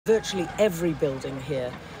Virtually every building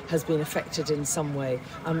here has been affected in some way.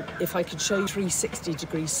 If I could show you a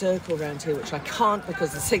 360-degree circle around here, which I can't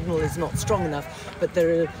because the signal is not strong enough, but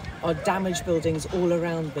there are damaged buildings all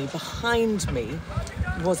around me. Behind me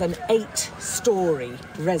was an 8-storey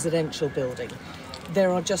residential building. There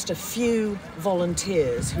are just a few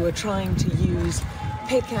volunteers who are trying to use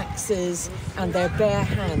pickaxes and their bare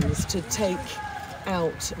hands to take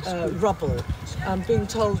out rubble. I'm being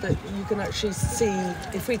told that you can actually see,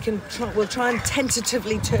 if we can we'll try and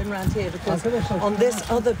tentatively turn around here, because on this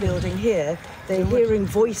other building here they're hearing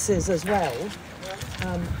voices as well,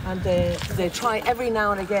 and they try every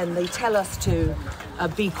now and again, they tell us to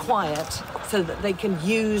be quiet so that they can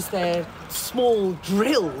use their small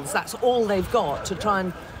drills. That's all they've got to try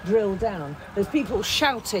and drill down. There's people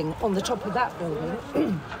shouting on the top of that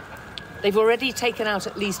building. They've already taken out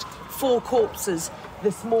at least 4 corpses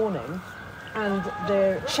this morning, and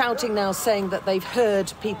they're shouting now, saying that they've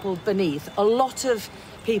heard people beneath. A lot of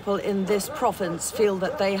people in this province feel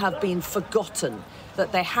that they have been forgotten,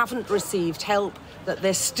 that they haven't received help, that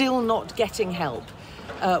they're still not getting help.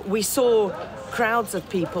 We saw crowds of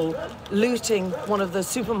people looting one of the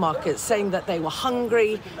supermarkets, saying that they were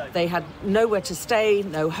hungry, they had nowhere to stay,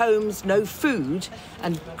 no homes, no food,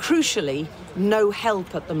 and crucially, no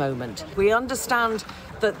help at the moment. We understand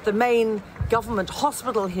that the main government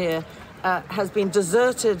hospital here has been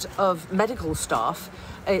deserted of medical staff.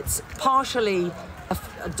 It's partially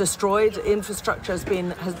destroyed. Infrastructure has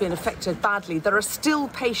been affected badly. There are still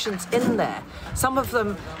patients in there. Some of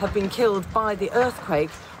them have been killed by the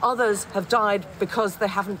earthquake. Others have died because they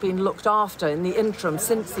haven't been looked after in the interim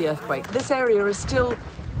since the earthquake. This area is still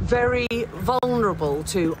very vulnerable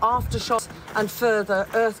to aftershocks and further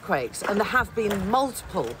earthquakes, and there have been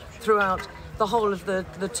multiple throughout the whole of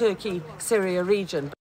the Turkey-Syria region.